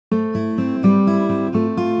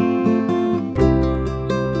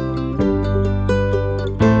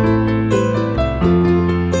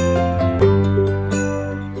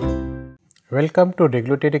Welcome to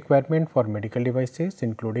regulatory requirement for medical devices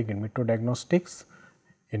including in vitro diagnostics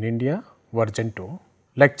in India version 2.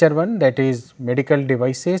 Lecture 1, that is medical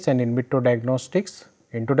devices and in vitro diagnostics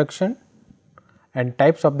introduction and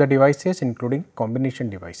types of the devices including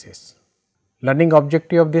combination devices. Learning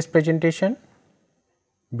objective of this presentation: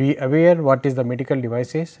 be aware what is the medical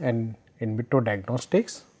devices and in vitro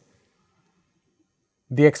diagnostics.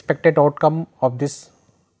 The expected outcome of this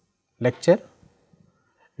lecture: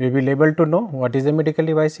 we will be able to know what is a medical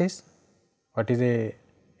devices, what is a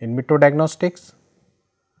in vitro diagnostics,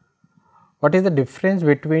 what is the difference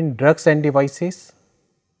between drugs and devices,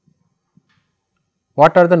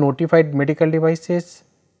 what are the notified medical devices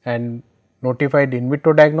and notified in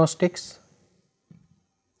vitro diagnostics,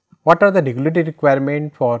 what are the regulatory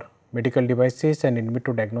requirement for medical devices and in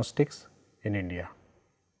vitro diagnostics in India.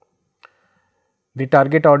 The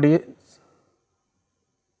target audience: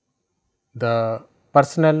 the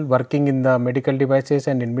personnel working in the medical devices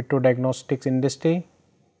and in vitro diagnostics industry,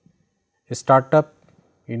 startup,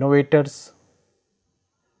 innovators,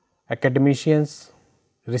 academicians,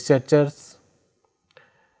 researchers,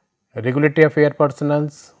 regulatory affair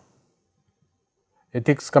personnels,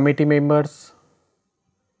 ethics committee members,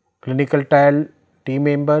 clinical trial team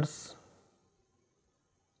members,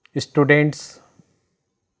 students,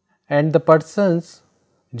 and the persons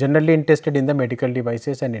generally interested in the medical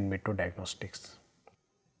devices and in vitro diagnostics.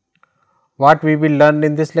 What we will learn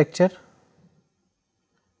in this lecture?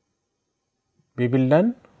 We will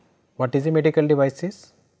learn what is the medical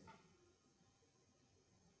devices,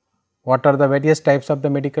 what are the various types of the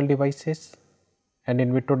medical devices and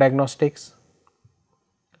in vitro diagnostics,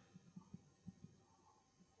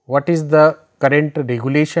 what is the current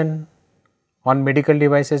regulation on medical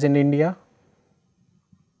devices in India,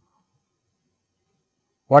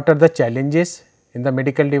 what are the challenges in the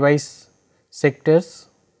medical device sectors,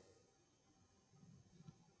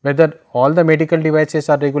 whether all the medical devices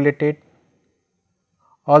are regulated.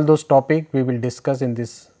 All those topics we will discuss in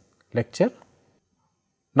this lecture.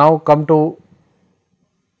 Now come to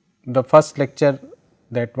the first lecture,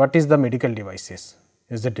 that what is the medical devices,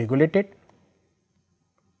 is it regulated?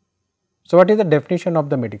 So, what is the definition of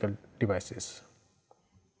the medical devices?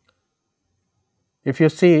 If you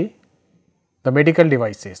see the medical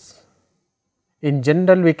devices, in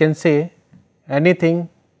general we can say anything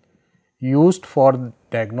used for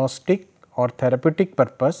diagnostic or therapeutic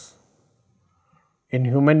purpose in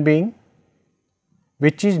human being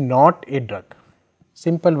which is not a drug.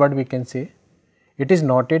 Simple word we can say, it is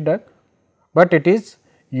not a drug, but it is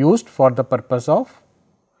used for the purpose of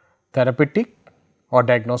therapeutic or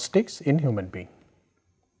diagnostics in human being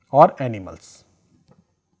or animals.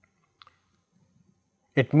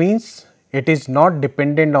 It means it is not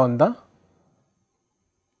dependent on the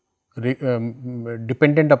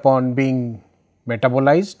dependent upon being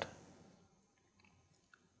metabolized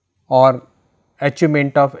or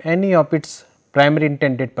achievement of any of its primary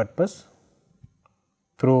intended purpose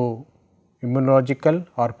through immunological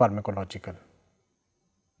or pharmacological.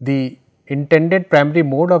 The intended primary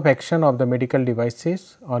mode of action of the medical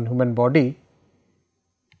devices on human body,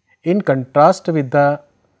 in contrast with the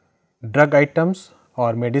drug items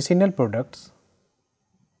or medicinal products,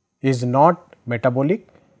 is not metabolic,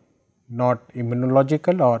 not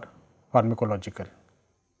immunological or pharmacological.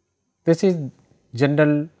 This is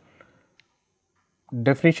general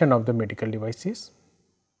definition of the medical devices,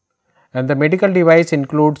 and the medical device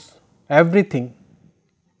includes everything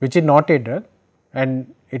which is not a drug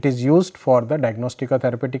and it is used for the diagnostic or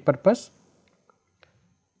therapeutic purpose.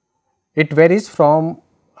 It varies from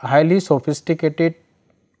highly sophisticated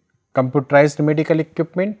computerized medical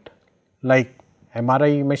equipment like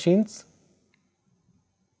MRI machines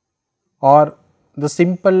or the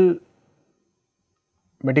simple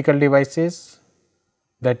medical devices,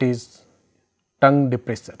 that is tongue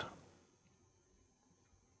depressor.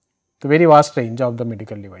 The very vast range of the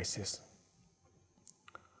medical devices.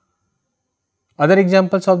 Other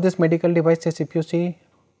examples of this medical devices, if you see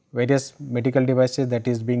various medical devices that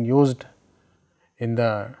is being used in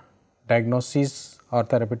the diagnosis or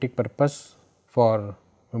therapeutic purpose for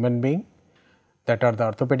human being, that are the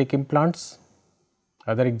orthopedic implants.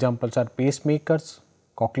 Other examples are pacemakers,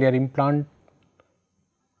 cochlear implant,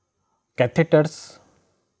 catheters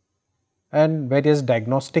and various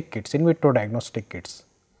diagnostic kits, in vitro diagnostic kits.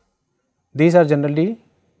 These are generally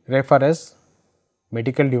referred as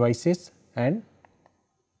medical devices and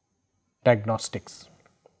diagnostics.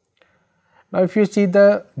 Now, if you see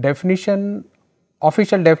the definition,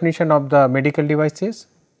 official definition of the medical devices,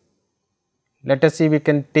 let us see, we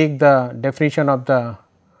can take the definition of the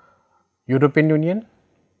European Union.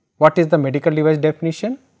 What is the medical device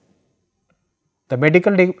definition? The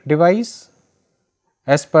medical device,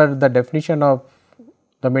 as per the definition of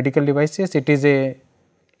the medical devices, it is a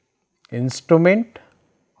instrument,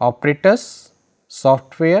 apparatus,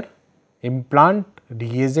 software, implant,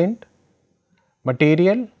 reagent,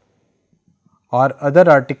 material or other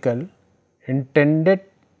article intended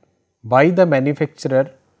by the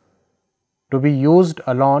manufacturer to be used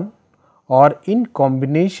alone or in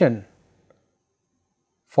combination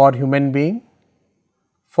for human being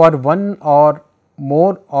for one or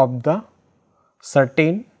more of the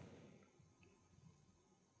certain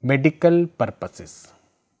medical purposes.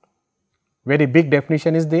 Very big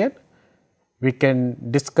definition is there. We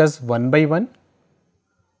can discuss one by one.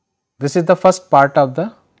 This is the first part of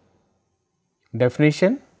the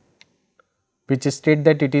definition, which state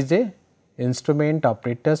that it is a instrument,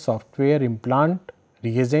 apparatus, software, implant,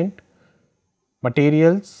 reagent,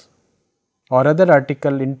 materials or other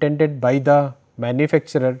article intended by the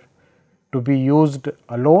manufacturer to be used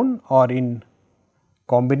alone or in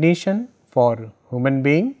combination for human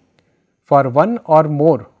being for one or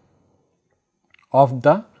more of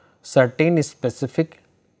the certain specific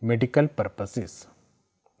medical purposes.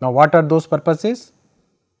 Now, what are those purposes?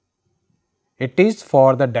 It is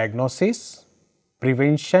for the diagnosis,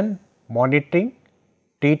 prevention, monitoring,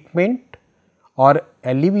 treatment or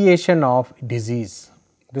alleviation of disease.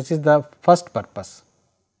 This is the first purpose.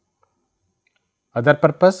 Other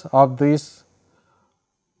purpose of these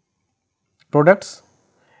products,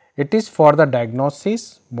 it is for the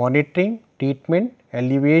diagnosis, monitoring, treatment,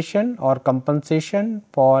 alleviation or compensation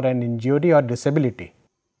for an injury or disability.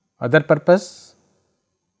 Other purpose,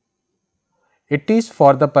 it is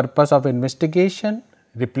for the purpose of investigation,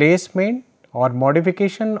 replacement or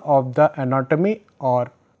modification of the anatomy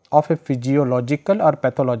or of a physiological or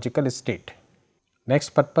pathological state. Next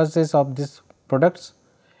purposes of these products,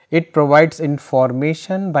 it provides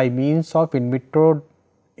information by means of in vitro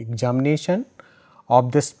examination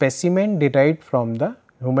of the specimen derived from the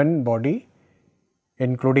human body,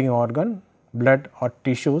 including organ, blood or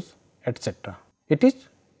tissues, etc. It is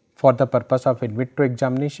for the purpose of in vitro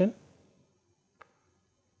examination,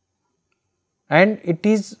 and it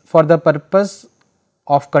is for the purpose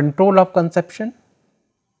of control of conception.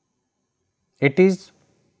 It is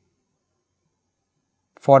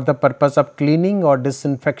for the purpose of cleaning or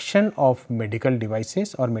disinfection of medical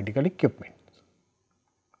devices or medical equipment.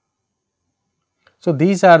 So,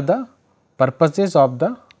 these are the purposes of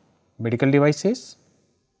the medical devices,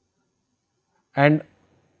 and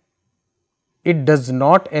it does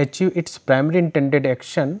not achieve its primary intended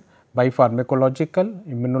action by pharmacological,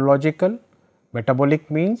 immunological,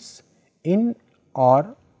 metabolic means in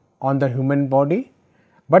or on the human body,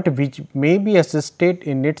 but which may be assisted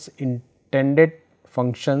in its intended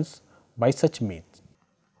functions by such means.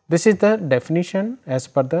 This is the definition as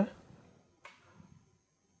per the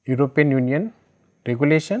European Union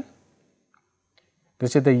regulation.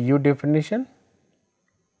 This is the EU definition.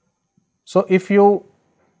 So, if you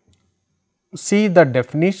see the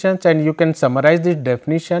definitions and you can summarize this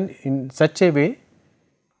definition in such a way,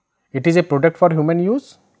 it is a product for human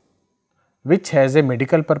use which has a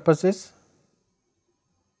medical purposes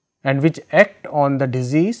and which act on the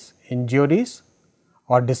disease, injuries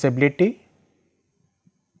or disability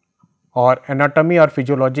or anatomy or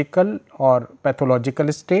physiological or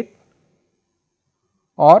pathological state,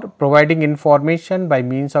 or providing information by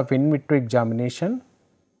means of in vitro examination,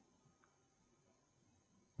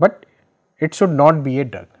 but it should not be a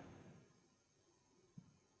drug.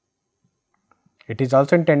 It is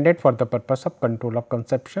also intended for the purpose of control of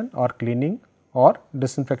conception or cleaning or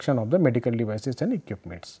disinfection of the medical devices and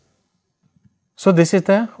equipments. So, this is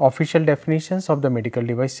the official definitions of the medical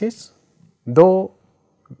devices, though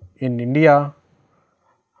in India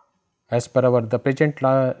as per our the present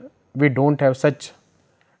law we do not have such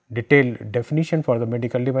detailed definition for the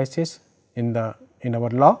medical devices in our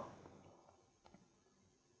law.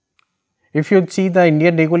 If you see the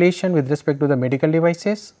Indian regulation with respect to the medical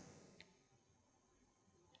devices,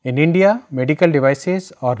 in India medical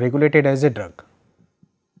devices are regulated as a drug.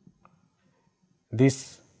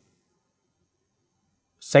 This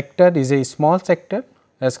sector is a small sector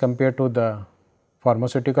as compared to the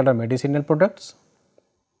pharmaceutical or medicinal products.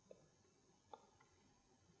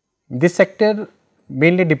 This sector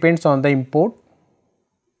mainly depends on the import.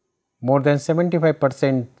 More than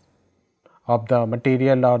 75% of the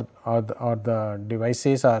material or the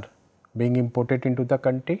devices are being imported into the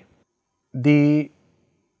country. The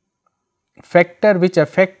factor which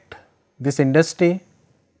affect this industry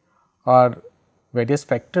are various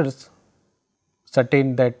factors.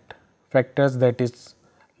 Certain that factors, that is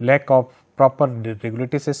lack of proper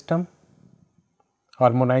regulatory system,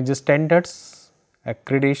 harmonized standards,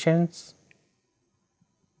 accreditations,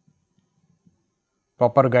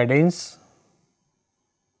 proper guidance,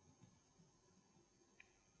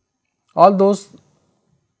 all those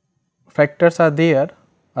factors are there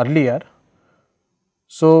earlier.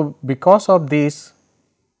 So, because of this,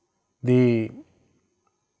 the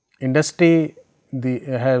industry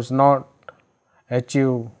has not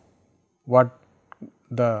achieved what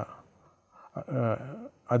the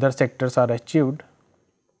other sectors are achieved,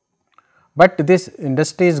 but this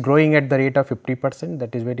industry is growing at the rate of 50%,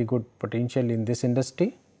 that is very good potential in this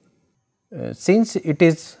industry. Since it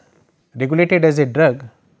is regulated as a drug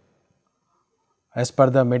as per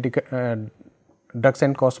the Drugs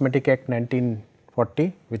and Cosmetic Act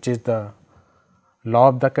 1940, which is the law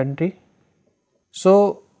of the country.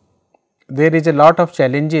 So, there is a lot of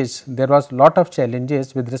challenges, there was lot of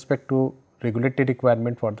challenges with respect to regulatory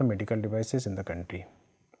requirement for the medical devices in the country.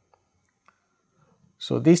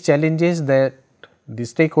 So, these challenges that the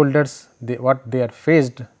stakeholders what they are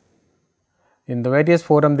faced in the various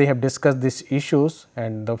forum, they have discussed these issues,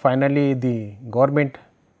 and finally the government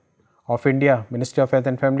of India, Ministry of Health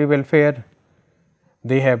and Family Welfare,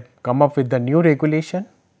 they have come up with the new regulation,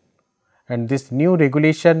 and this new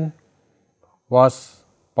regulation was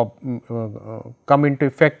come into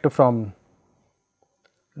effect from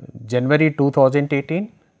January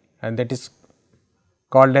 2018, and that is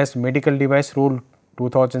called as Medical Device Rule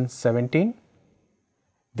 2017.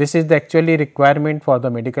 This is the actually requirement for the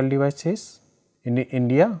medical devices in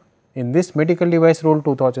India. In this Medical Device Rule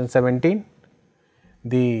 2017,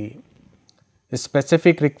 the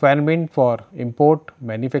specific requirement for import,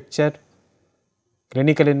 manufacture,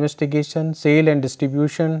 clinical investigation, sale and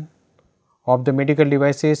distribution of the medical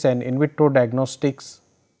devices and in vitro diagnostics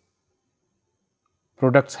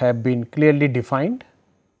products have been clearly defined.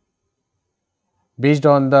 Based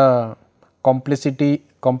on the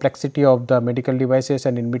complexity of the medical devices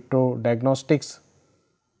and in vitro diagnostics,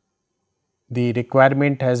 the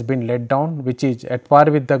requirement has been laid down, which is at par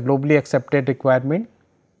with the globally accepted requirement.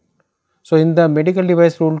 So, in the Medical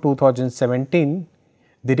Device Rule 2017,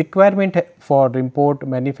 the requirement for import,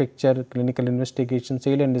 manufacture, clinical investigation,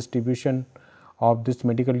 sale and distribution of these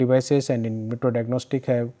medical devices and in vitro diagnostic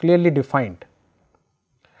have clearly defined.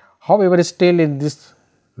 However, still in this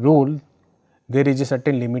rule there is a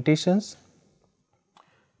certain limitations.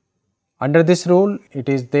 Under this rule, it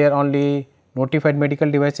is there only notified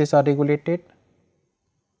medical devices are regulated.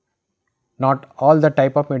 Not all the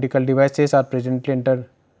type of medical devices are presently under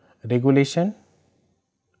regulation,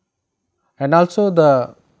 and also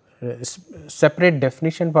the separate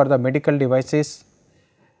definition for the medical devices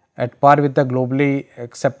at par with the globally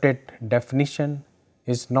accepted definition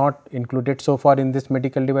is not included so far in this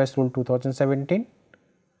Medical Device Rule 2017,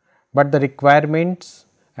 but the requirements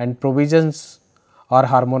and provisions are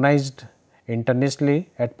harmonized internationally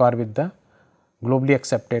at par with the globally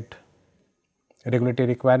accepted regulatory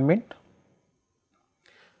requirement.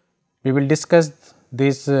 We will discuss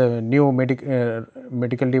this new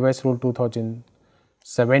Medical Device Rule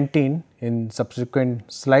 2017 in subsequent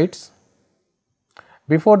slides.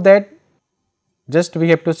 Before that, just we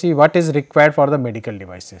have to see what is required for the medical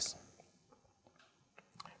devices.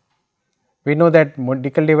 We know that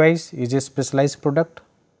medical device is a specialized product,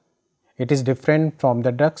 it is different from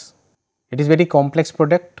the drugs, it is very complex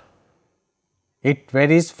product, it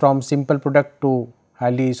varies from simple product to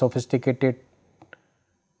highly sophisticated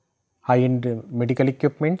high-end medical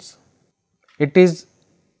equipments. It is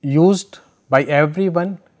used by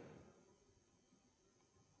everyone.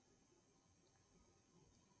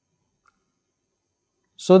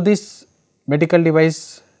 So, this medical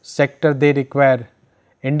device sector, they require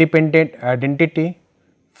independent identity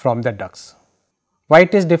from the drugs. Why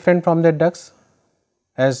it is different from the drugs?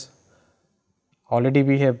 As already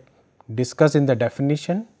we have discussed in the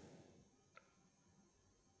definition,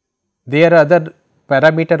 there are other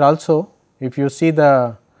parameter also. If you see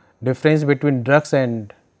the difference between drugs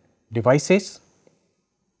and devices,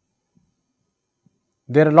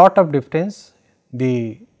 there are a lot of difference.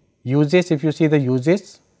 The uses, if you see the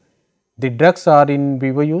uses, the drugs are in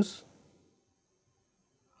vivo use,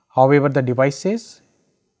 however, the devices,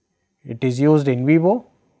 it is used in vivo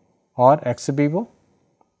or ex vivo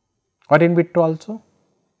or in vitro also.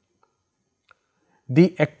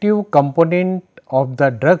 The active component of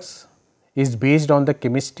the drugs is based on the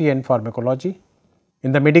chemistry and pharmacology.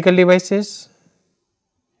 In the medical devices,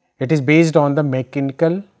 it is based on the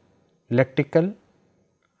mechanical, electrical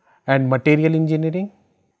and material engineering.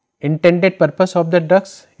 Intended purpose of the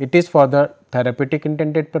drugs, it is for the therapeutic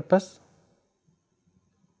intended purpose.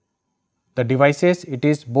 The devices, it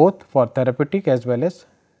is both for therapeutic as well as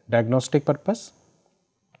diagnostic purpose.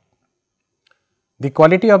 The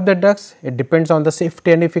quality of the drugs, it depends on the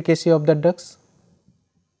safety and efficacy of the drugs,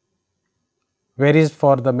 whereas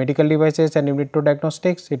for the medical devices and in vitro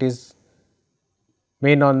diagnostics, it is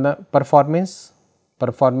main on the performance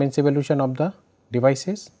evaluation of the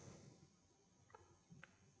devices.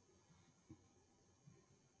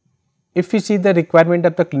 If we see the requirement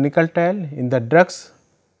of the clinical trial in the drugs,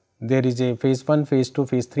 there is a phase 1, phase 2,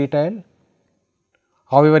 phase 3 trial.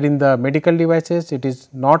 However, in the medical devices, it is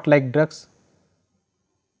not like drugs,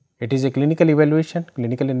 it is a clinical evaluation,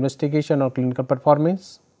 clinical investigation or clinical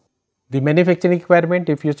performance. The manufacturing requirement,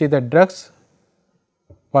 if you see the drugs,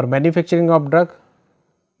 for manufacturing of drug,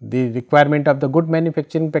 the requirement of the good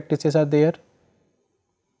manufacturing practices are there.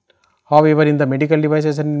 However, in the medical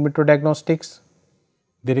devices and in vitro diagnostics,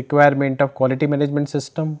 the requirement of quality management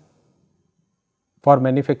system for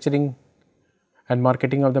manufacturing and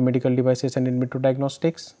marketing of the medical devices and in vitro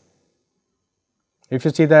diagnostics. If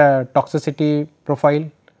you see the toxicity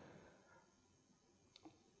profile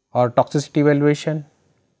or toxicity evaluation,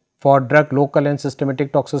 for drug local and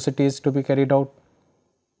systematic toxicity is to be carried out,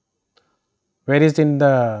 whereas in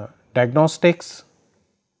the diagnostics,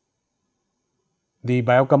 the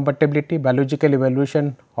biocompatibility, biological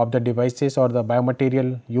evaluation of the devices or the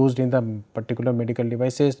biomaterial used in the particular medical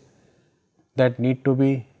devices that need to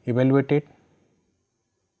be evaluated.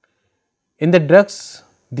 In the drugs,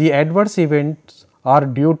 the adverse events are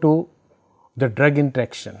due to the drug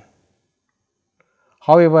interaction.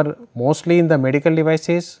 However, mostly in the medical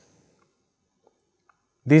devices,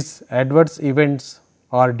 these adverse events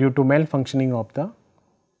are due to malfunctioning of the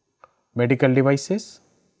medical devices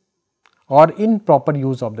or improper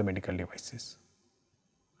use of the medical devices.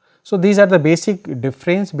 So, these are the basic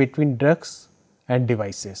difference between drugs and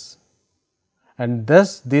devices, and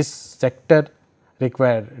thus this sector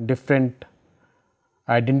require different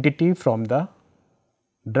identity from the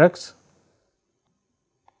drugs.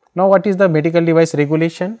 Now, what is the medical device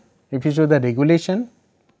regulation? If you show the regulation,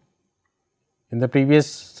 in the previous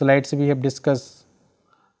slides we have discussed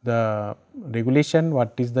the regulation,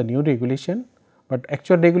 what is the new regulation, but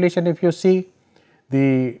actual regulation, if you see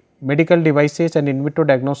the medical devices and in vitro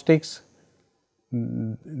diagnostics,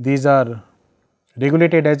 these are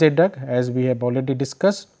regulated as a drug, as we have already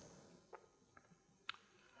discussed,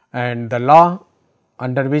 and the law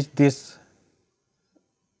under which these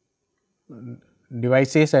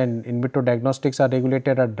devices and in vitro diagnostics are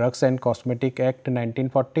regulated are Drugs and Cosmetic Act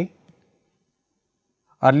 1940.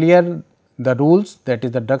 Earlier the rules, that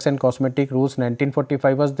is the Drugs and Cosmetic Rules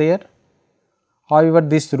 1945 was there. However,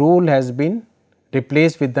 this rule has been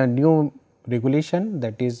replaced with the new regulation,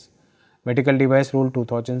 that is Medical Device Rule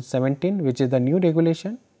 2017, which is the new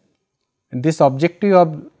regulation. And this objective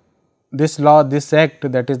of this law, this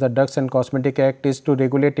act, that is the Drugs and Cosmetic Act, is to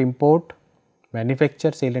regulate import,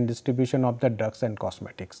 manufacture, sale and distribution of the drugs and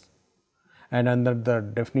cosmetics. And under the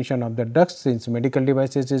definition of the drugs, since medical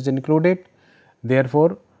devices is included,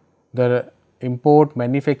 therefore, the import,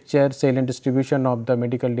 manufacture, sale and distribution of the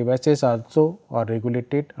medical devices also are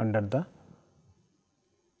regulated under the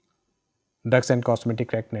Drugs and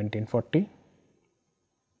Cosmetic Act 1940.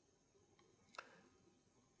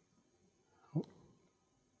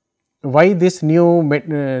 Why this new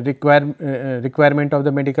requirement of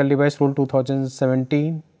the Medical Device Rule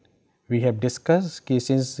 2017? We have discussed कि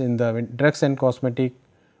since in the Drugs and Cosmetic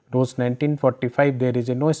Rules 1945 there is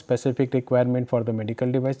no specific requirement for the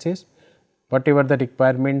medical devices. Whatever the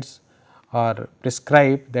requirements are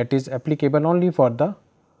prescribed, that is applicable only for the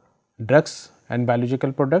drugs and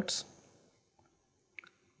biological products.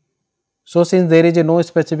 So, since there is no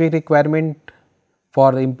specific requirement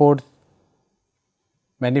for import,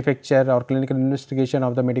 manufacture or clinical investigation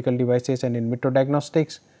of the medical devices and in vitro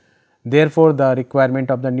diagnostics, therefore, the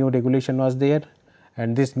requirement of the new regulation was there,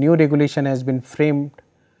 and this new regulation has been framed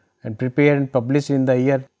and prepared and published in the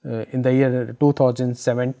year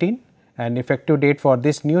 2017, and effective date for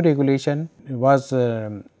this new regulation was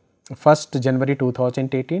 1st January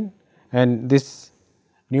 2018, and this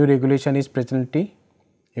new regulation is presently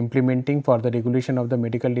implementing for the regulation of the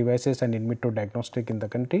medical devices and in vitro diagnostic in the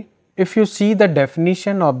country. If you see the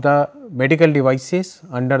definition of the medical devices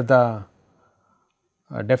under the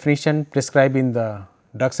definition prescribed in the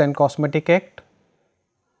Drugs and Cosmetic Act,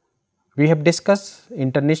 we have discussed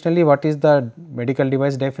internationally what is the medical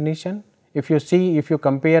device definition. If you see, if you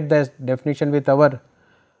compare the definition with our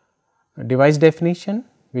device definition,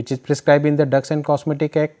 which is prescribed in the Drugs and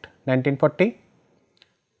Cosmetic Act 1940,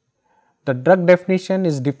 the drug definition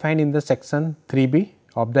is defined in the section 3B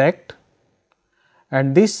of the act,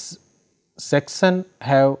 and this section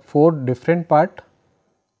have 4 different part,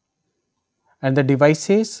 and the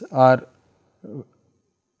devices are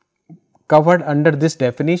covered under this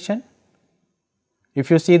definition. If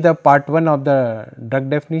you see the part 1 of the drug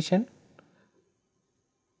definition,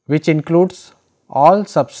 which includes all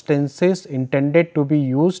substances intended to be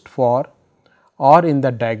used for or in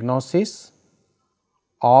the diagnosis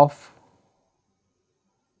of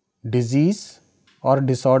disease or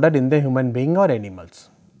disorder in the human being or animals.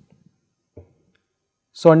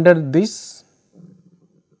 So, under this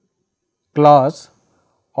clause,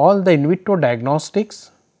 all the in vitro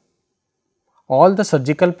diagnostics, all the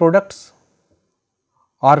surgical products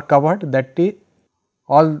are covered, that is,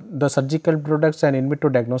 all the surgical products and in vitro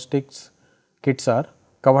diagnostics kits are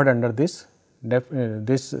covered under this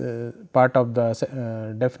part of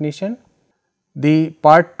the definition. The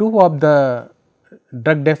part 2 of the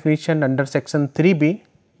drug definition under section 3b,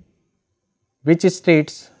 which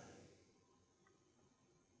states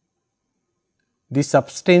the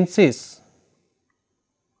substances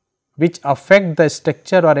which affect the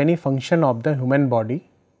structure or any function of the human body,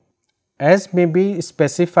 as may be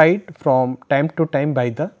specified from time to time by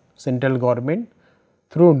the central government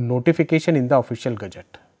through notification in the official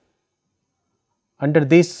gazette. Under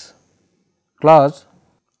this clause,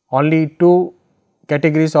 only 2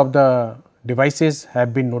 categories of the devices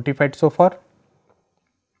have been notified so far,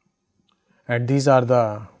 and these are the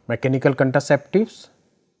mechanical contraceptives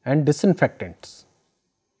and disinfectants.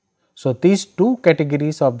 So, these 2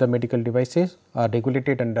 categories of the medical devices are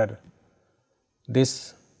regulated under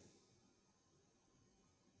this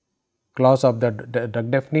clause of the drug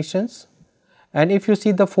definitions. And if you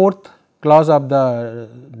see the 4th clause of the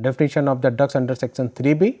definition of the drugs under section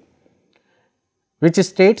 3b, which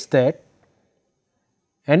states that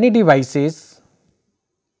any devices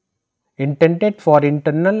intended for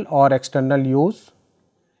internal or external use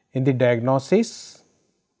in the diagnosis,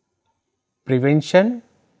 prevention,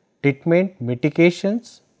 treatment,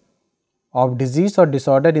 mitigations of disease or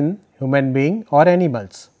disorder in human being or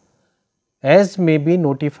animals, as may be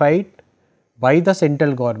notified by the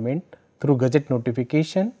central government through gazette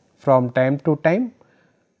notification from time to time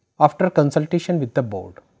after consultation with the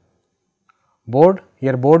board. Board,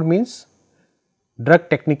 here board means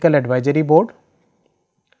Drug Technical Advisory Board.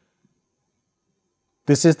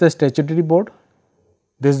 This is the statutory board.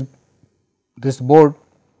 This board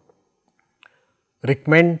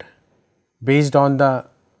recommend based on the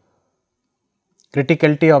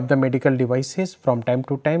criticality of the medical devices from time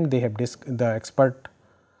to time. They have the expert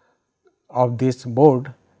of this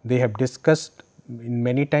board, they have discussed in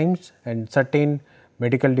many times, and certain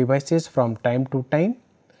medical devices from time to time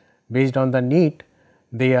based on the need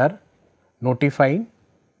they are notifying,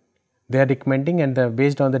 they are recommending, and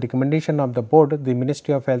based on the recommendation of the board, the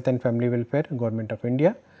Ministry of Health and Family Welfare, Government of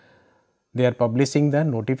India, they are publishing the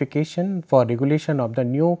notification for regulation of the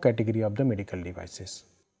new category of the medical devices.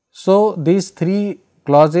 So, these 3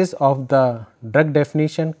 clauses of the drug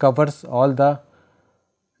definition covers all the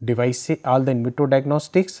devices, all the in vitro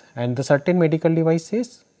diagnostics and the certain medical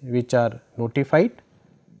devices which are notified.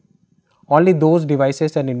 Only those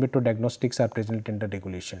devices and in vitro diagnostics are present in the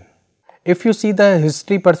regulation. If you see the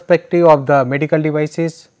history perspective of the medical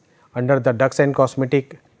devices under the Drugs and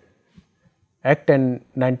Cosmetic Act in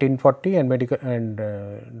 1940 and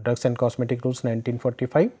Drugs and Cosmetic Rules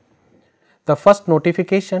 1945, the first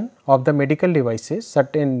notification of the medical devices,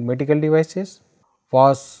 certain medical devices,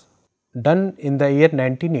 was done in the year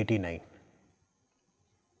 1989,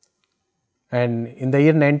 and in the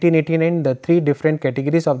year 1989 the 3 different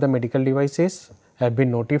categories of the medical devices have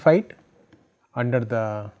been notified under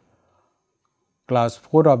the clause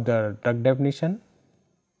 4 of the drug definition,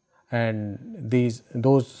 and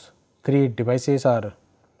those 3 devices are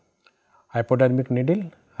hypodermic needle,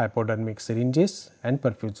 hypodermic syringes and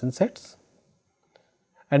perfusion sets.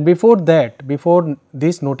 And before that, before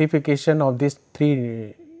this notification of these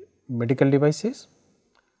 3 medical devices,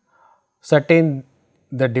 certain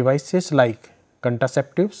the devices like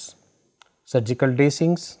contraceptives, surgical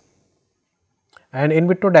dressings and in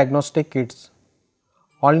vitro diagnostic kits,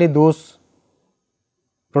 only those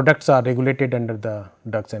products are regulated under the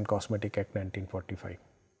Drugs and Cosmetic Act 1945.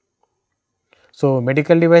 So,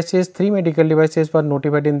 medical devices, 3 medical devices were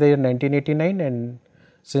notified in the year 1989, and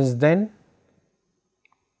since then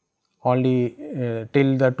only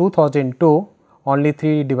till the 2002 only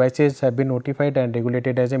 3 devices have been notified and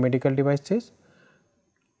regulated as a medical devices.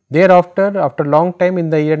 Thereafter, after long time in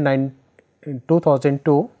the year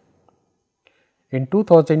 2002, in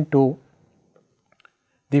 2002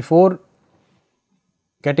 the 4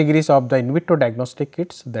 categories of the in vitro diagnostic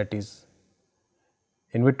kits, that is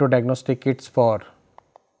in vitro diagnostic kits for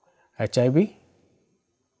HIV,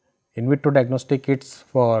 in vitro diagnostic kits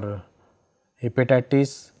for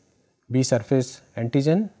hepatitis B surface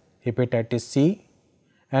antigen, hepatitis C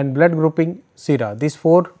and blood grouping sera. These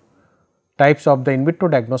 4 types of the in vitro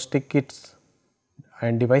diagnostic kits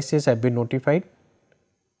and devices have been notified,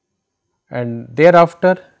 and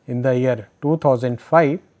thereafter in the year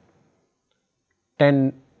 2005,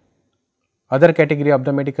 10 other category of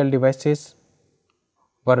the medical devices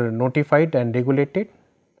were notified and regulated.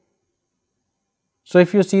 So,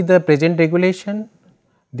 if you see the present regulation,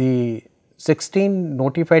 the 16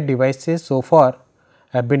 notified devices so far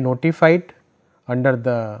have been notified under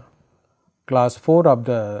the class 4 of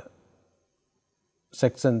the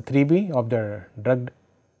section 3B of the drug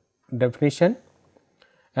definition,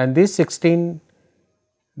 and these 16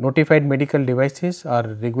 notified medical devices are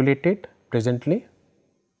regulated presently,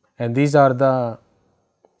 and these are the,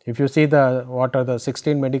 if you see the what are the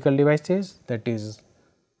 16 medical devices, that is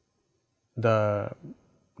the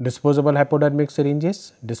disposable hypodermic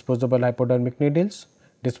syringes, disposable hypodermic needles,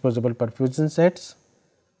 disposable perfusion sets,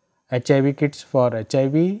 HIV kits for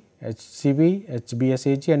HIV, HCV,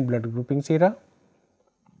 HBsAg and blood grouping sera,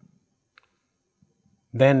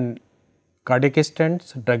 then cardiac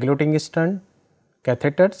stents, drug-eluting stent,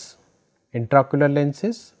 catheters, intraocular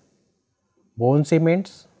lenses, bone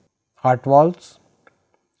cements, heart valves,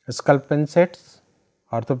 skull pen sets,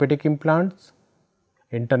 orthopedic implants,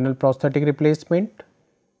 internal prosthetic replacement,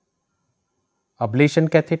 ablation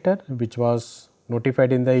catheter which was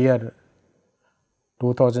notified in the year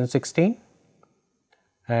 2016,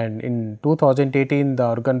 and in 2018 the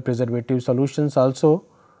organ preservative solutions also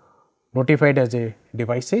notified as a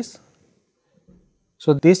devices.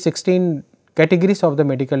 So, these 16 categories of the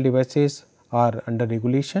medical devices are under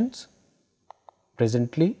regulations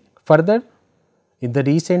presently. Further, in the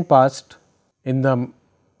recent past, in the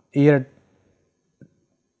year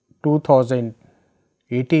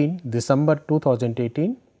 2018, December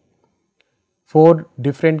 2018, 4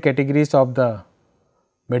 different categories of the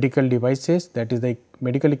medical devices, that is the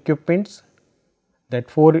medical equipments, that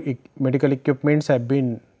 4 medical equipments have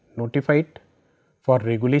been notified for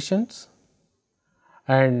regulations,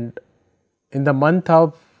 and in the month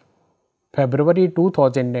of February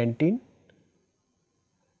 2019,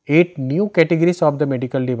 8 new categories of the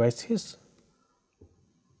medical devices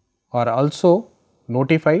are also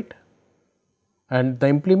notified, and the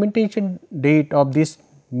implementation date of these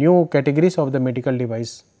new categories of the medical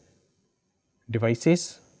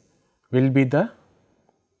devices will be the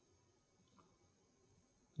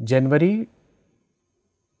January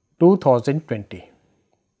 2020.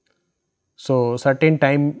 So, certain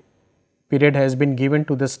time period has been given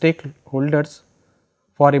to the stakeholders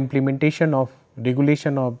for implementation of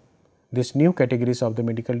regulation of these new categories of the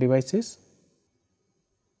medical devices.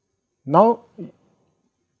 Now,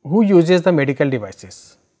 who uses the medical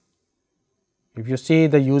devices? If you see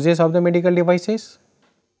the uses of the medical devices,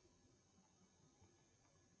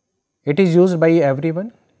 it is used by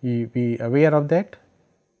everyone, be aware of that.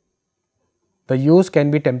 The use can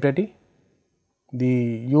be temporary, the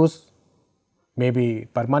use may be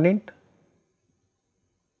permanent,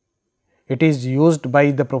 it is used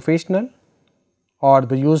by the professional or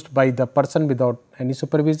the used by the person without any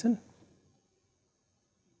supervision.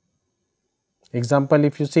 Example,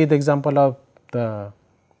 if you see the example of the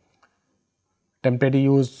temporary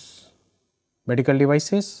use medical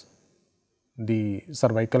devices, the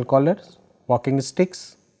cervical collars, walking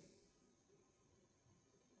sticks,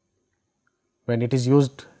 when it is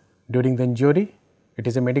used during the injury, it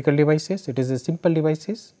is a medical devices, it is a simple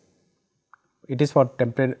devices, it is for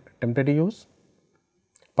temporary use.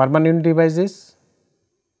 Permanent devices,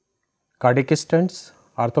 cardiac stents,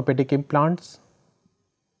 orthopedic implants,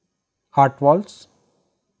 heart valves.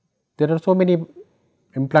 There are so many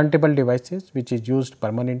implantable devices which is used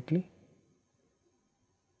permanently.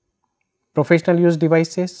 Professional use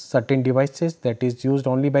devices, certain devices that is used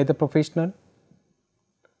only by the professional,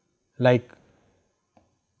 like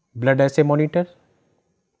blood assay monitor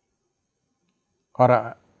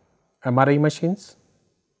or MRI machines,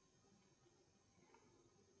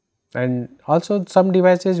 and also some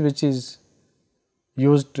devices which is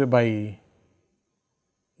used by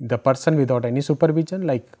the person without any supervision,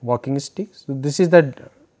 like walking sticks. So, this is the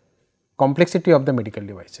complexity of the medical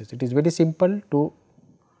devices. It is very simple to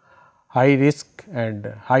high risk and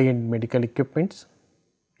high end medical equipments.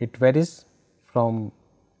 It varies from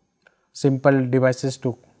simple devices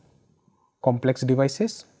to complex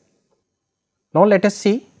devices. Now, let us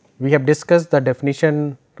see, we have discussed the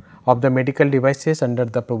definition of the medical devices under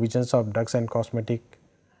the provisions of Drugs and Cosmetic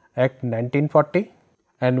Act 1940,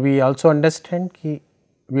 and we also understand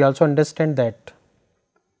that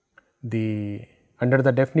the under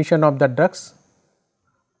the definition of the drugs,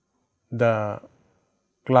 the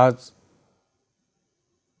class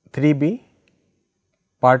 3B,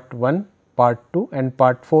 part 1, part 2 and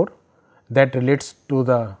part 4 that relates to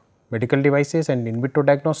the medical devices and in vitro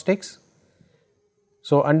diagnostics.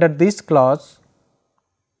 So, under this clause,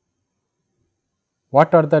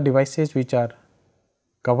 what are the devices which are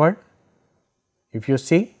covered? If you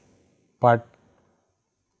see part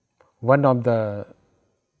 1 of the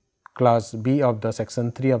class B of the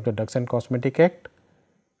section 3 of the Drugs and Cosmetic Act,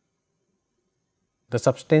 the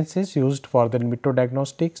substances used for the in vitro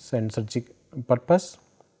diagnostics and surgical purpose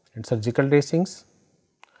and surgical dressings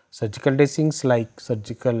like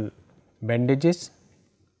surgical bandages,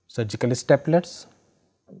 surgical staplers,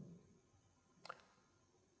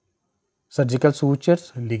 surgical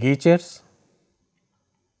sutures, ligatures,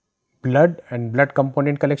 blood and blood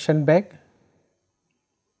component collection bag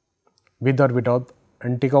with or without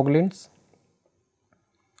anticoagulants.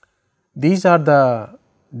 These are the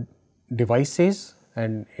devices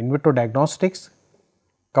and in vitro diagnostics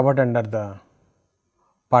covered under the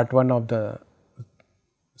part 1 of the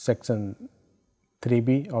section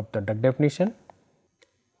 3B of the drug definition.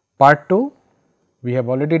 Part 2 we have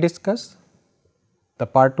already discussed. The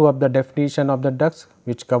part 2 of the definition of the drugs,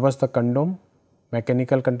 which covers the condom,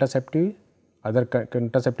 mechanical contraceptive, other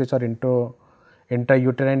contraceptives or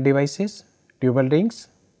intrauterine devices, tubal rings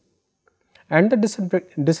and the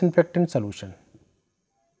disinfectant solution.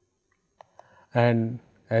 And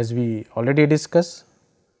as we already discussed,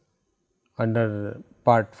 under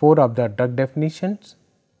part 4 of the drug definitions,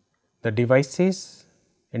 the devices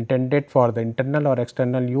intended for the internal or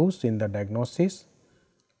external use in the diagnosis,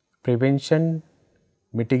 prevention,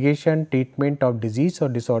 mitigation, treatment of disease or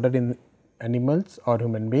disorder in animals or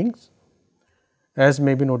human beings, as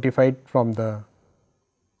may be notified from the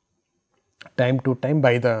time to time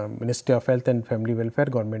by the Ministry of Health and Family Welfare,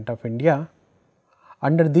 Government of India.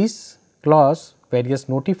 Under this clause, various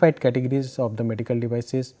notified categories of the medical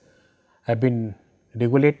devices have been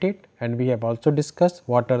regulated, and we have also discussed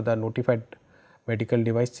what are the notified medical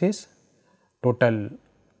devices. Total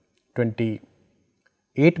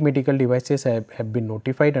 28 medical devices have been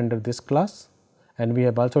notified under this class, and we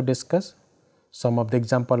have also discussed some of the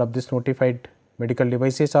example of this notified medical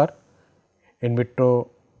devices are in vitro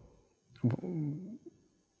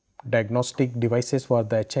diagnostic devices for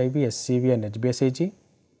the HIV, HCV and HBsAg,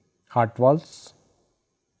 heart valves,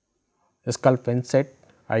 skull pen set,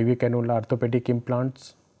 IV cannula, orthopedic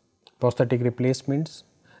implants, prosthetic replacements.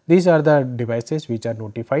 These are the devices which are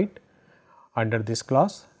notified under this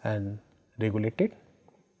class and regulated.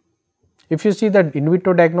 If you see the in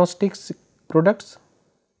vitro diagnostics products,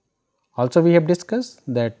 also we have discussed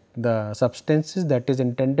that the substances that is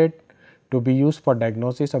intended to be used for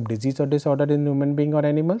diagnosis of disease or disorder in human being or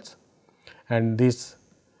animals, and this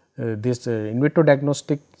in vitro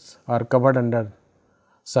diagnostics are covered under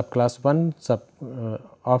subclass 1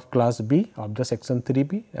 of class B of the section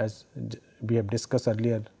 3B, as we have discussed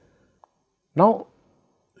earlier. Now,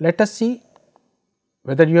 let us see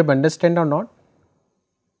whether you have understand or not,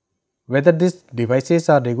 whether these devices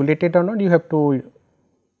are regulated or not. You have to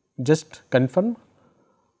just confirm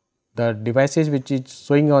the devices which is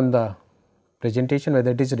showing on the presentation,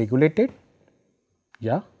 whether it is regulated.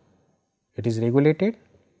 Yeah, it is regulated.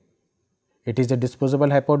 It is a disposable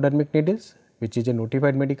hypodermic needles, which is a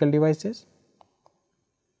notified medical devices.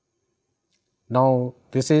 Now,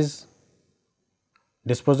 this is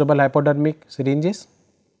disposable hypodermic syringes,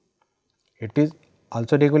 it is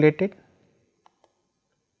also regulated.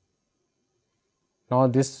 Now,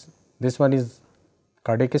 this one is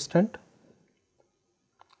cardiac stent,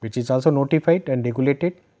 which is also notified and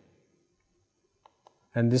regulated,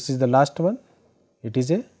 and this is the last one, it is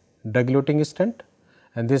a drug-eluting stent,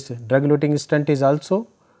 and this drug-eluting stent is also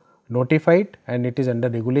notified and it is under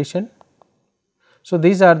regulation. So,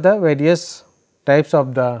 these are the various types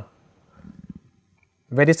of the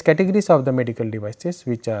various categories of the medical devices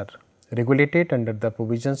which are regulated under the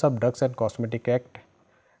provisions of Drugs and Cosmetic Act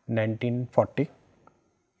 1940.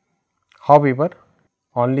 However,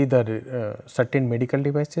 only the certain medical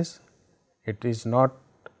devices, it is not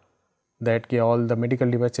that all the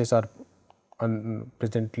medical devices are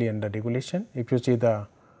presently under regulation. If you see the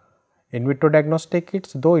in vitro diagnostic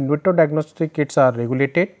kits, though in vitro diagnostic kits are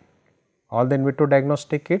regulated, all the in vitro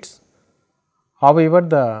diagnostic kits, however,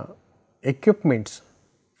 the equipments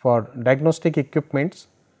for diagnostic equipments,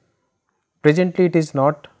 presently it is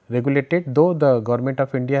not regulated, though the Government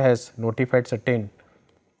of India has notified certain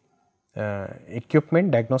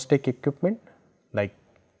equipment, diagnostic equipment like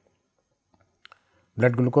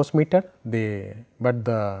blood glucose meter, but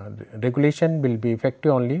the regulation will be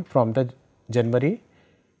effective only from the January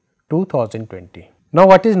 2020. Now,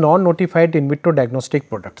 what is non-notified in vitro diagnostic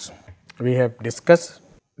products? We have discussed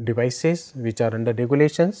devices which are under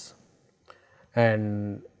regulations,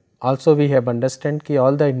 and also we have understand ki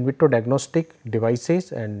all the in vitro diagnostic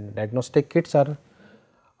devices and diagnostic kits are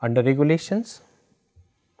under regulations,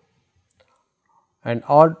 and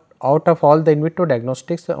out of all the in vitro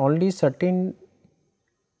diagnostics only certain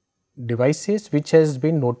devices which has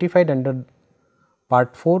been notified under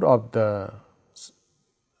part 4 of the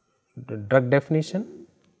drug definition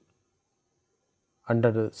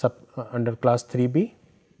under class 3B,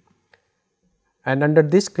 and under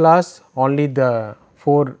this class only the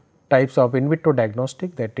 4 types of in vitro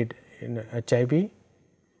diagnostic, that is in HIV,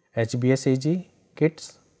 HBsAg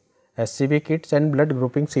kits, SCV kits and blood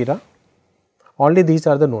grouping sera, only these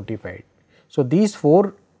are the notified. So, these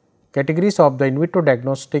 4 categories of the in vitro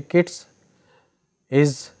diagnostic kits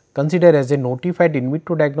is considered as a notified in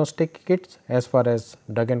vitro diagnostic kits as far as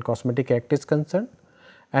Drug and Cosmetic Act is concerned,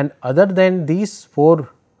 and other than these 4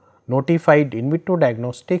 notified in vitro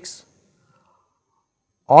diagnostics,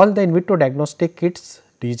 all the in vitro diagnostic kits,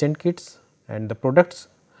 reagent kits and the products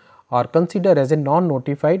are considered as a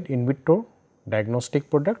non-notified in vitro diagnostic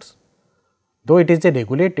products, though it is a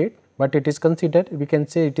regulated, but it is considered, we can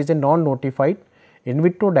say it is a non-notified in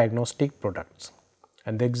vitro diagnostic products.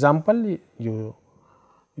 And the example you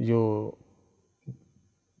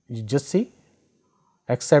just see,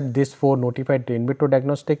 except these 4 notified in vitro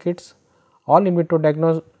diagnostic kits, all in vitro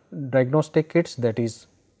diagnostic kits, that is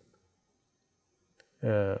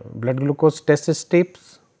blood glucose test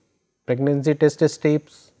strips, pregnancy test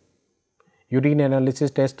strips, urine analysis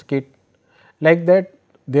test kit, like that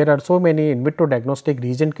there are so many in vitro diagnostic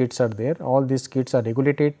reagent kits are there. All these kits are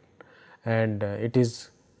regulated, and it is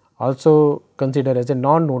also considered as a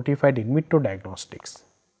non-notified in vitro diagnostics.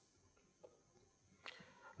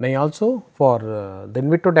 Now, also for the in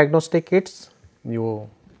vitro diagnostic kits, you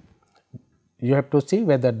have to see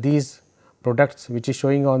whether these products which is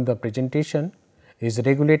showing on the presentation is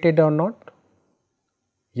regulated or not.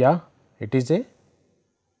 Yeah, it is a,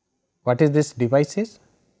 what is this devices?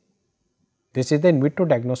 This is the in vitro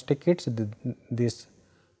diagnostic kits. This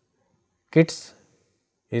kits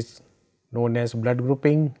is known as blood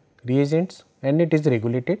grouping reagents and it is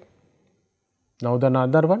regulated. Now, the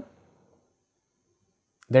another one,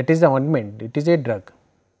 that is the ointment, it is a drug.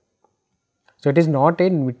 So, it is not a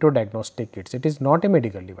in vitro diagnostic kits, it is not a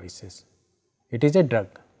medical devices, it is a drug.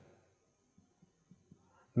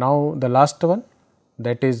 Now, the last one,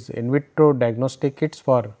 that is in vitro diagnostic kits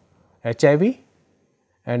for HIV,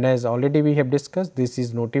 and as already we have discussed, this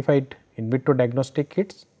is notified in vitro diagnostic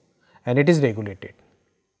kits and it is regulated.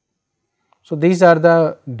 So, these are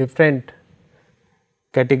the different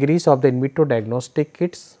categories of the in vitro diagnostic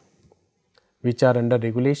kits which are under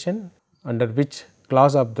regulation, under which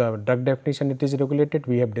clause of the drug definition it is regulated,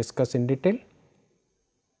 we have discussed in detail.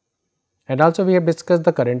 And also we have discussed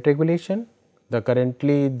the current regulation,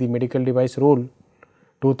 currently the medical device rule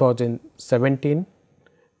 2017,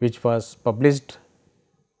 which was published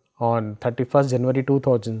on 31st January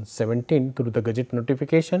 2017 through the Gazette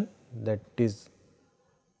notification, that is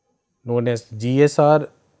known as GSR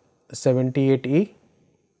 78E,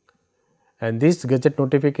 and this Gazette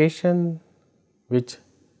notification which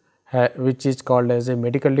is called as a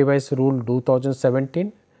medical device rule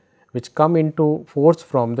 2017, which come into force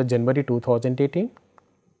from the January 2018.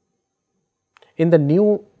 In the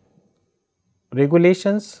new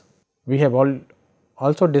regulations, we have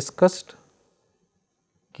also discussed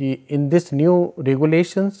कि in this new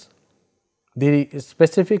regulations, the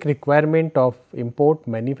specific requirement of import,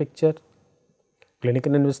 manufacture,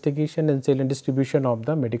 clinical investigation and sale and distribution of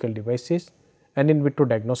the medical devices and in vitro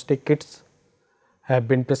diagnostic kits have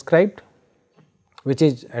been prescribed, which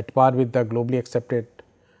is at par with the globally accepted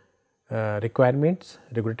requirements,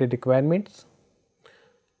 regulatory requirements.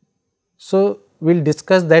 So, we will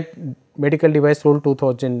discuss that medical device rule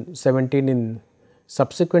 2017 in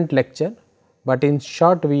subsequent lecture, but in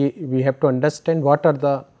short we have to understand what are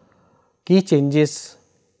the key changes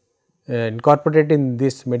incorporated in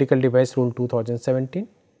this medical device rule 2017.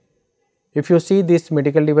 If you see this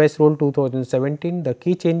medical device rule 2017, the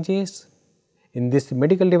key changes in this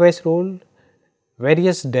medical device rule,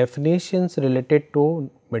 various definitions related to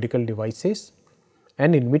medical devices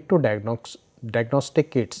and in vitro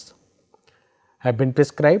diagnostic kits have been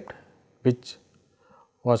prescribed, which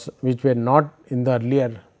were not in the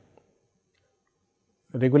earlier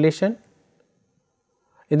regulation.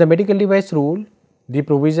 In the medical device rule, the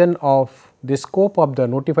provision of the scope of the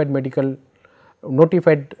notified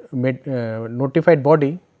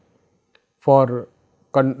body for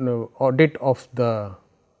audit of the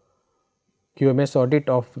QMS audit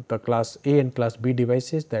of the class A and class B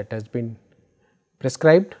devices, that has been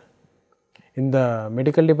prescribed. In the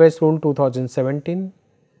medical device rule 2017,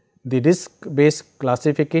 the risk based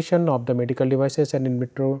classification of the medical devices and in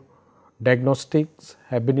vitro diagnostics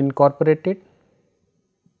have been incorporated.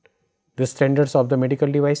 The standards of the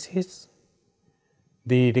medical devices,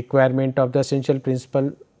 the requirement of the essential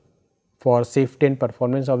principle for safety and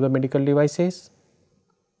performance of the medical devices,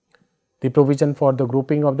 the provision for the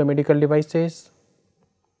grouping of the medical devices,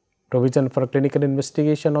 provision for clinical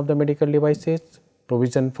investigation of the medical devices,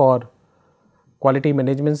 provision for quality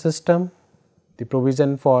management system, the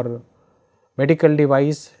provision for medical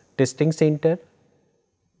device testing center.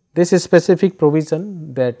 This is specific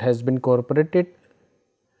provision that has been incorporated,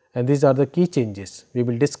 and these are the key changes. We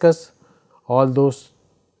will discuss all those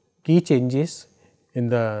key changes in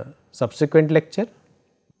the subsequent lecture.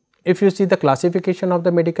 If you see the classification of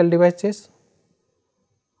the medical devices,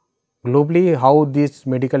 globally how these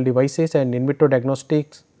medical devices and in vitro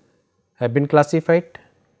diagnostics have been classified,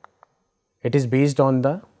 it is based on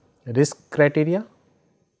the risk criteria,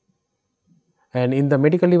 and in the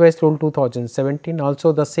medical device rule 2017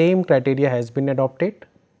 also the same criteria has been adopted.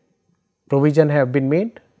 Provision have been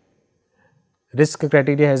made, risk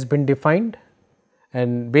criteria has been defined,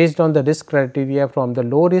 and based on the risk criteria from the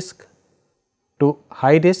low risk to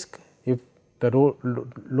high risk, if the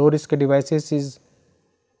low risk devices is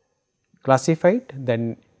classified,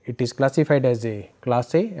 then it is classified as a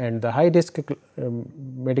class A, and the high risk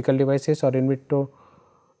medical devices or in vitro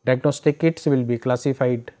diagnostic kits will be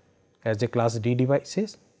classified as a class D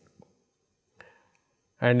devices,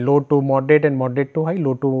 and low to moderate and moderate to high.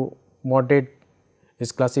 Low to moderate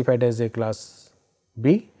is classified as a class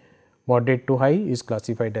B, moderate to high is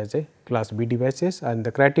classified as a class B devices, and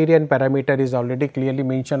the criteria and parameter is already clearly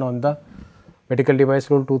mentioned on the medical device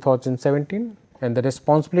rule 2017, and the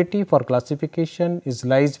responsibility for classification is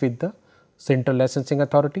lies with the Central Licensing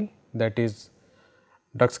Authority, that is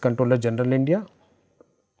Drugs Controller General India,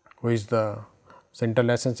 who is the Central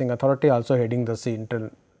Licensing Authority, also heading the Central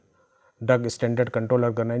Drug Standard Control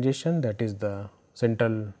Organization, that is the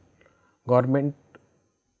central government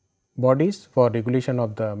bodies for regulation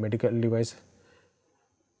of the medical device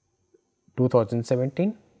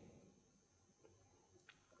 2017.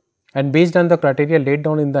 And based on the criteria laid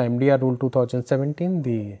down in the MDR rule 2017,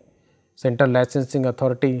 the Central Licensing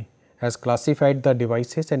Authority has classified the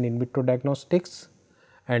devices and in vitro diagnostics,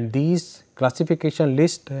 and these classification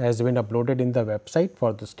list has been uploaded in the website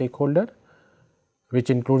for the stakeholder, which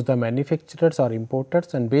includes the manufacturers or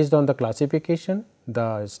importers, and based on the classification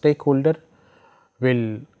the stakeholder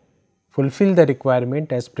will fulfill the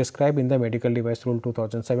requirement as prescribed in the medical device rule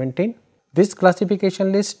 2017. This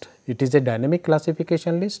classification list, it is a dynamic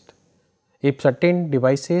classification list. If certain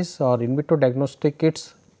devices or in vitro diagnostic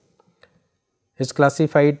kits is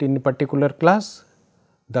classified in a particular class,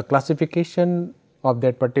 the classification of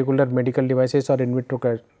that particular medical devices or in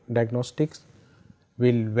vitro diagnostics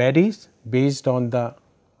will vary based on the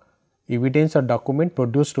evidence or document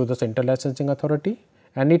produced to the Central Licensing Authority,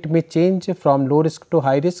 and it may change from low risk to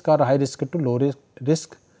high risk or high risk to low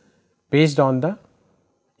risk based on the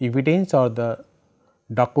evidence or the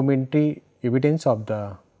documentary evidence of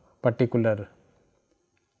the particular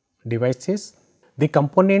devices. The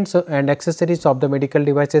components and accessories of the medical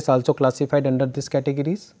devices also classified under these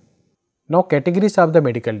categories. Now, categories of the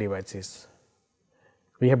medical devices.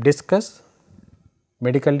 We have discussed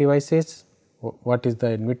medical devices, what is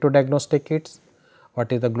the in vitro diagnostic kits,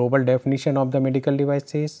 what is the global definition of the medical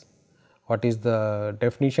devices, what is the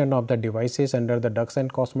definition of the devices under the Drugs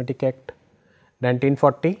and Cosmetic Act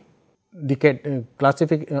 1940, the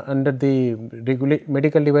under the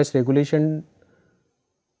medical device regulation,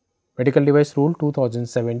 medical device rule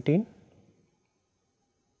 2017,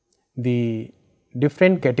 the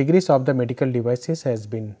different categories of the medical devices has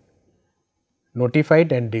been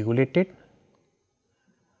notified and regulated,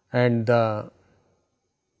 and the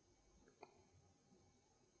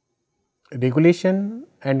regulation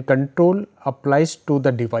and control applies to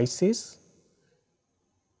the devices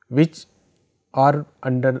which are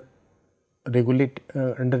under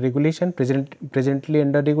regulation, presently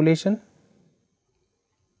under regulation,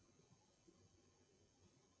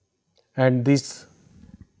 and these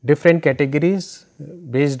different categories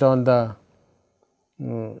based on the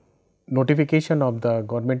notification of the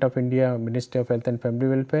Government of India, Ministry of Health and Family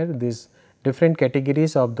Welfare, these different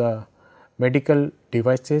categories of the medical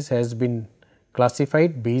devices has been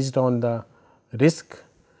classified based on the risk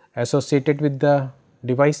associated with the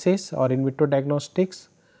devices or in vitro diagnostics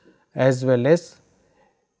as well as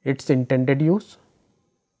its intended use,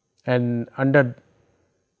 and under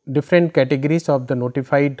different categories of the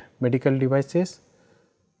notified medical devices,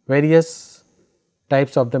 various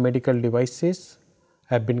types of the medical devices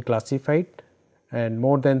have been classified, and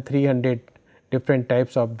more than 300 different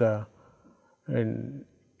types of the in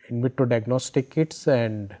vitro diagnostic kits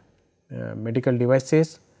and medical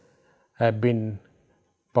devices have been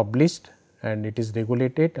published, and it is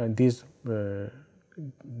regulated, and these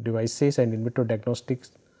devices and in vitro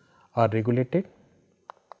diagnostics are regulated.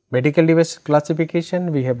 Medical device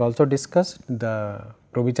classification we have also discussed. The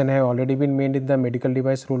provision have already been made in the medical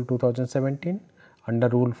device rule 2017 under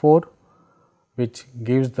rule 4, which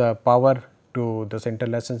gives the power to the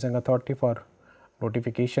central licensing authority for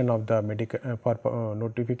notification of the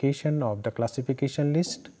notification of the classification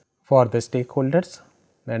list for the stakeholders,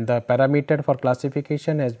 and the parameter for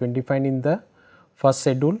classification has been defined in the first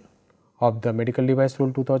schedule of the medical device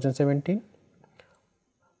rule 2017.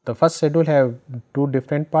 The first schedule have two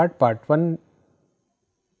different part 1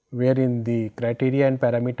 wherein the criteria and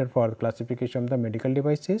parameter for classification of the medical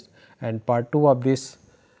devices, and part 2 of this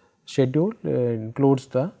schedule includes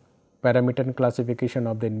the parameter and classification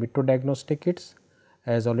of the in vitro diagnostic kits.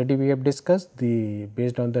 As already we have discussed,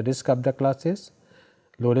 based on the risk of the classes,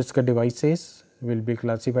 low risk devices will be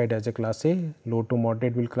classified as a class A, low to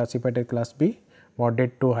moderate will classified as class B,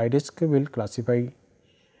 moderate to high risk will classify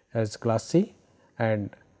as class C, and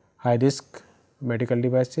high risk medical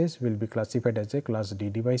devices will be classified as a class D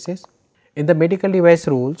devices. In the medical device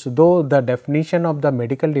rules, though the definition of the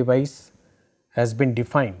medical device has been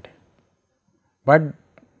defined, but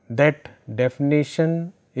that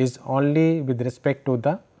definition is only with respect to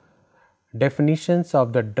the definitions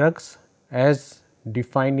of the drugs as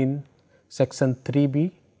defined in section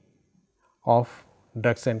 3B of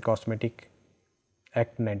Drugs and Cosmetic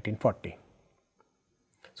Act 1940.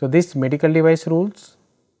 So, this medical device rules,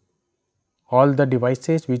 all the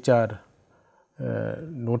devices which are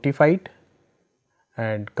notified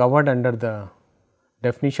and covered under the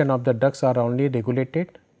definition of the drugs are only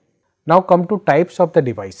regulated. Now, come to types of the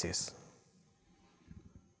devices.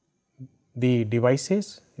 The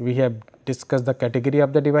devices, we have discussed the category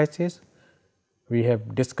of the devices, we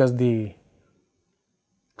have discussed the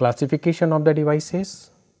classification of the devices.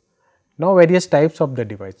 Now, various types of the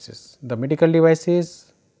devices. The medical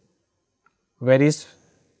devices varies,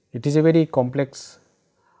 it is a very complex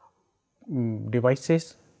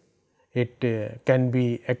devices, it can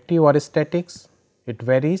be active or statics, it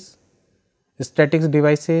varies. Statics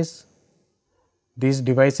devices, these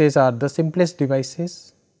devices are the simplest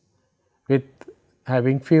devices with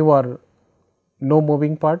having few or no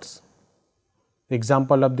moving parts.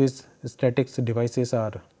 Example of these statics devices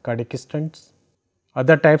are cardiac stents.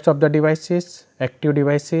 Other types of the devices, active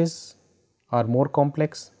devices are more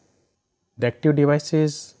complex. The active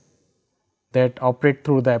devices that operate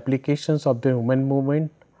through the applications of the human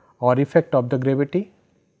movement or effect of the gravity.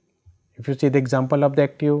 If you see the example of the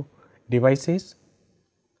active devices,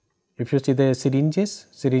 if you see the syringes,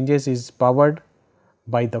 syringes is powered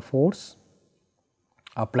by the force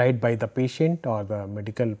applied by the patient or the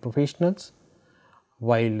medical professionals,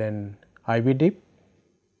 while an IV dip,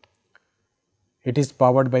 it is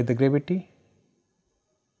powered by the gravity.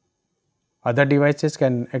 Other devices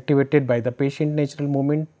can activated by the patient natural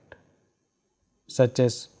movement such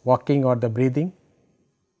as walking or the breathing.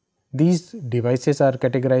 These devices are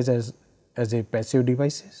categorized as a passive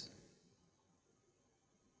devices.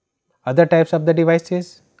 Other types of the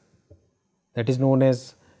devices, that is known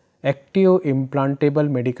as active implantable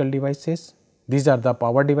medical devices. These are the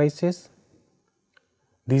power devices.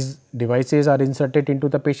 These devices are inserted into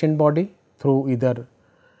the patient body through either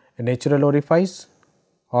a natural orifice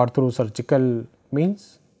or through surgical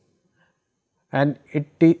means, and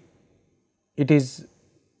it is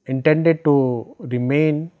intended to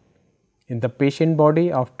remain in the patient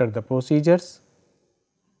body after the procedures.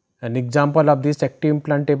 An example of this active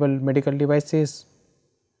implantable medical devices,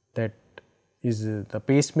 that is the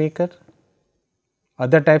pacemaker.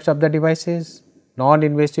 Other types of the devices,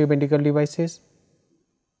 non-invasive medical devices,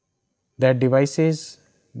 that devices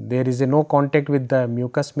there is no contact with the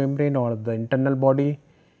mucous membrane or the internal body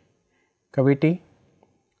cavity.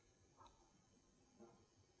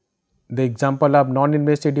 The example of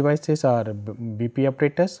non-invasive devices are BP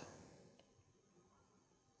apparatus,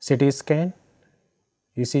 CT scan,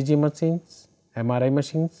 ECG machines, MRI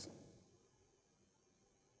machines.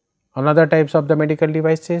 Another types of the medical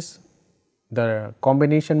devices, the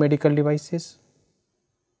combination medical devices,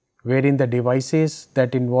 wherein the devices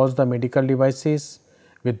that involves the medical devices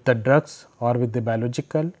with the drugs or with the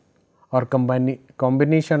biological, or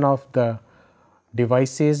combination of the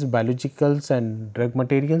devices, biologicals and drug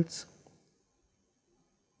materials.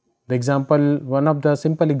 The example, one of the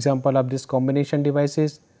simple example of this combination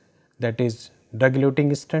devices, that is drug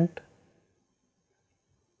eluting stent,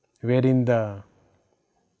 wherein the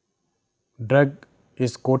drug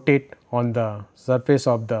is coated on the surface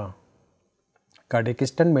of the cardiac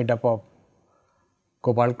stent made up of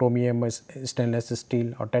cobalt, chromium, stainless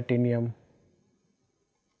steel or titanium.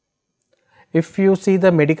 If you see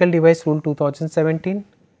the medical device rule 2017,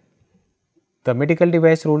 the medical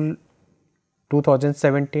device rule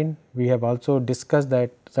 2017, we have also discussed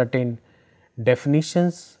that certain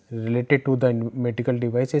definitions related to the medical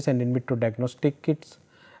devices and in vitro diagnostic kits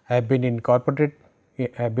have been incorporated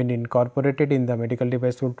in the medical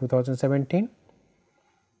device rule 2017.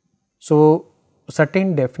 So,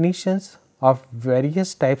 certain definitions of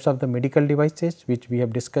various types of the medical devices which we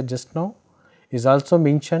have discussed just now is also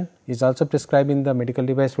prescribed in the medical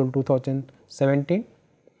device rule 2017.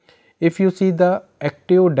 If you see the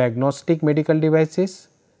active diagnostic medical devices,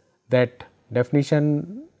 that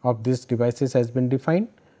definition of these devices has been defined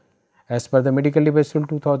as per the medical device rule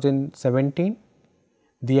 2017.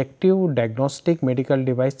 The active diagnostic medical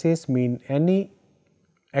devices mean any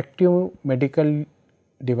active medical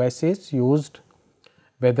devices used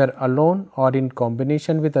whether alone or in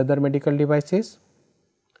combination with other medical devices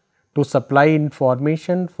to supply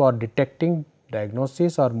information for detecting,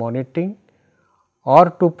 diagnosis or monitoring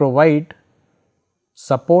or to provide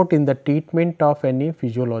support in the treatment of any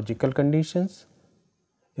physiological conditions,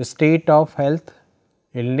 state of health,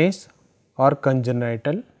 illness or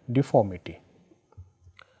congenital deformity.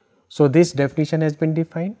 So, this definition has been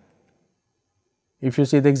defined. If you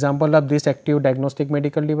see the example of these active diagnostic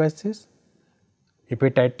medical devices,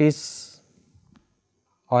 hepatitis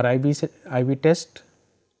or IV test,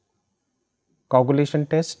 coagulation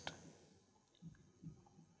test,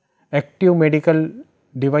 active medical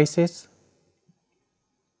devices.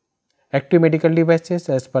 Active medical devices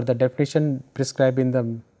as per the definition prescribed in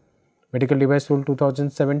the medical device rule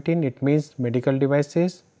 2017, it means medical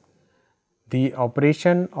devices the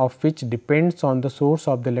operation of which depends on the source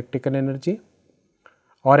of the electrical energy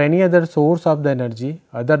or any other source of the energy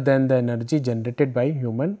other than the energy generated by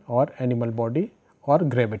human or animal body or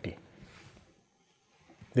gravity.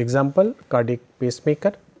 The example, cardiac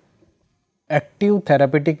pacemaker. Active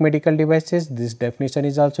therapeutic medical devices, this definition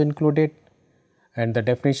is also included, and the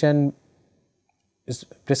definition is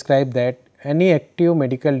prescribed that any active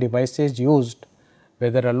medical devices used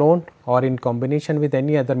whether alone or in combination with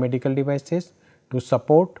any other medical devices to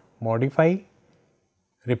support, modify,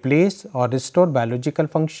 replace or restore biological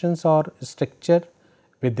functions or structure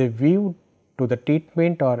with a view to the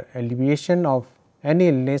treatment or alleviation of any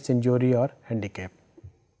illness, injury or handicap.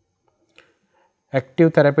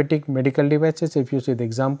 Active therapeutic medical devices, if you see the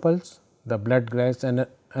examples, the blood gas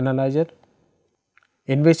analyzer.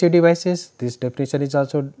 Invasive devices, this definition is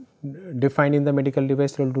also defined in the medical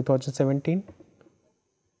device rule 2017.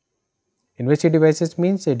 Invasive devices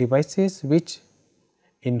means a devices which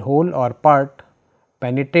in whole or part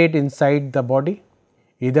penetrate inside the body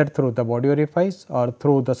either through the body orifice or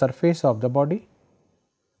through the surface of the body.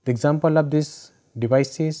 The example of these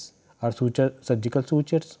devices are surgical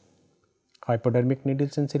sutures, hypodermic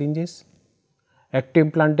needles and syringes. Active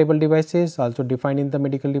implantable devices also defined in the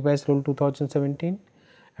medical device rule 2017,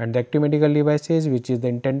 and the active medical devices which is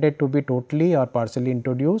intended to be totally or partially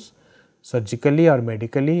introduced surgically or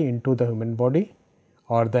medically into the human body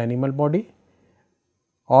or the animal body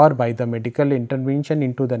or by the medical intervention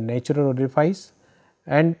into the natural orifice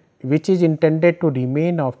and which is intended to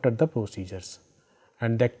remain after the procedures.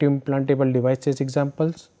 And the active implantable devices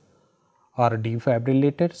examples are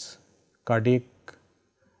defibrillators, cardiac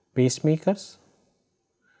pacemakers.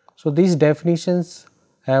 So, these definitions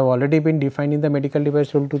have already been defined in the medical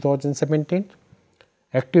device rule 2017.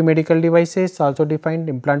 Active medical devices also defined,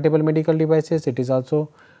 implantable medical devices, it is also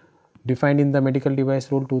defined in the medical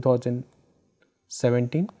device rule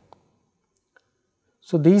 2017.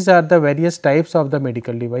 So, these are the various types of the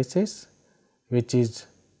medical devices which is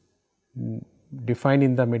defined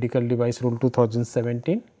in the medical device rule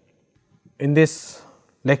 2017. In this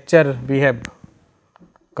lecture, we have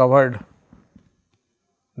covered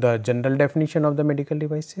the general definition of the medical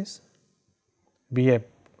devices. We have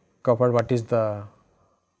covered what is the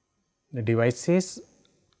devices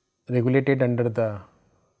regulated under the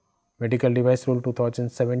medical device rule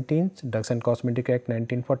 2017, Drugs and Cosmetic Act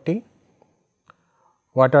 1940.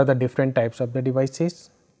 What are the different types of the devices?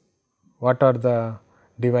 What are the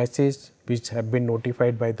devices which have been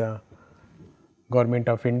notified by the Government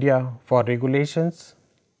of India for regulations?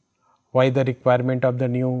 Why the requirement of the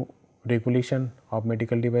new regulation of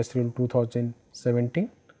medical device rule 2017?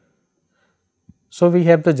 So, we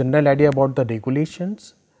have the general idea about the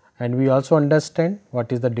regulations, and we also understand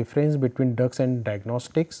what is the difference between drugs and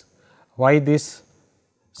diagnostics, why this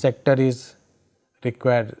sector is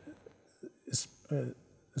require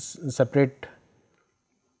separate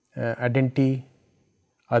identity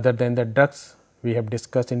other than the drugs we have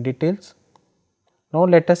discussed in details. Now,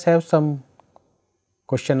 let us have some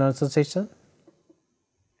question answer session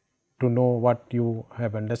to know what you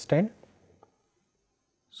have understand.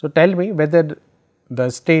 So, tell me whether the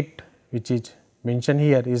state which is mentioned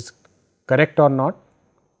here is correct or not.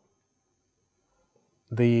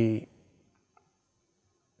 The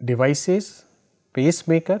devices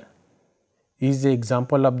pacemaker is the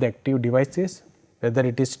example of the active devices, whether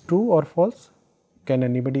it is true or false. Can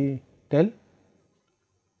anybody tell?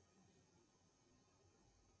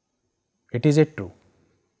 It is a true.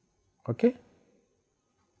 Okay.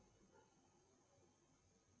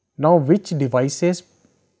 Now, which devices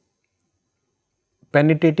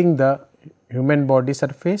penetrating the human body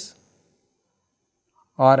surface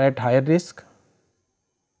are at higher risk?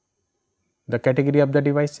 The category of the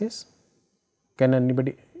devices, can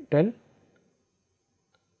anybody tell?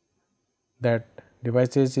 That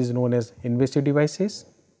devices is known as invasive devices.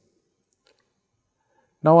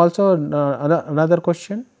 Now, also another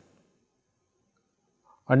question,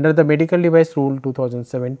 under the medical device rule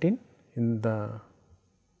 2017 in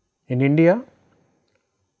India,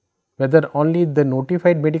 whether only the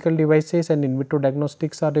notified medical devices and in vitro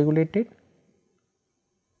diagnostics are regulated,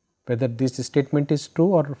 whether this statement is true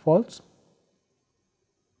or false.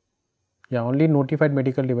 Yeah, only notified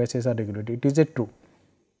medical devices are regulated, it is a true.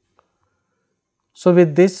 So,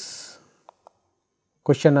 with this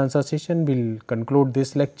question answer session, we will conclude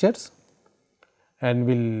these lectures and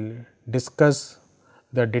we will discuss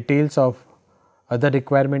the details of other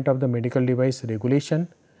requirement of the medical device regulation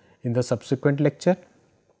in the subsequent lecture.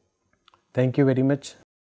 Thank you very much.